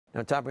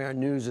Now, topping our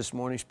news this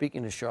morning,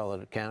 speaking to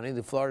Charlotte County,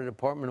 the Florida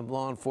Department of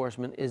Law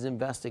Enforcement is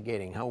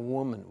investigating how a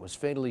woman was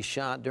fatally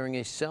shot during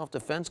a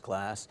self-defense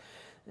class,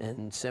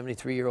 and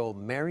 73-year-old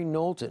Mary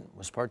Knowlton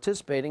was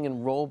participating in a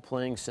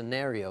role-playing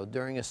scenario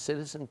during a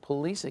citizen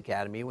police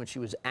academy when she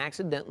was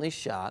accidentally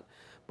shot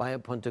by a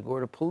Punta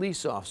Gorda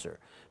police officer.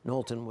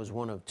 Knowlton was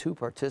one of 2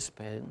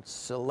 participants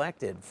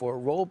selected for a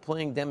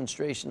role-playing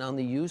demonstration on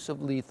the use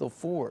of lethal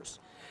force.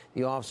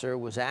 The officer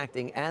was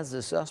acting as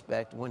the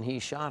suspect when he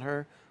shot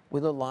her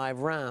with a live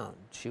round.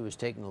 She was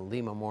taken to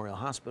Lee Memorial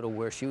Hospital,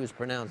 where she was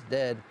pronounced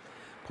dead.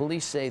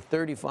 Police say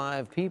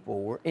 35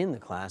 people were in the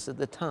class at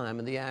the time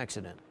of the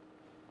accident.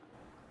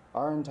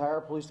 Our entire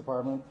police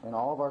department and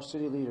all of our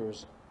city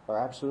leaders are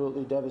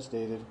absolutely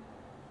devastated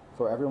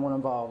for everyone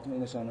involved in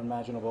this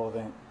unimaginable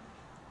event.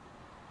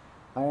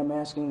 I am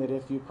asking that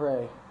if you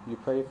pray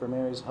for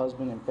Mary's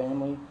husband and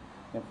family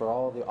and for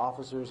all of the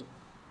officers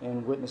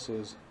and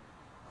witnesses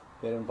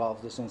that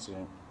involved this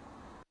incident.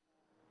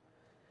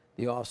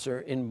 The officer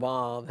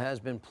involved has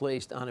been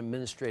placed on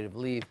administrative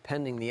leave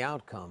pending the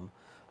outcome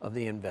of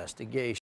the investigation.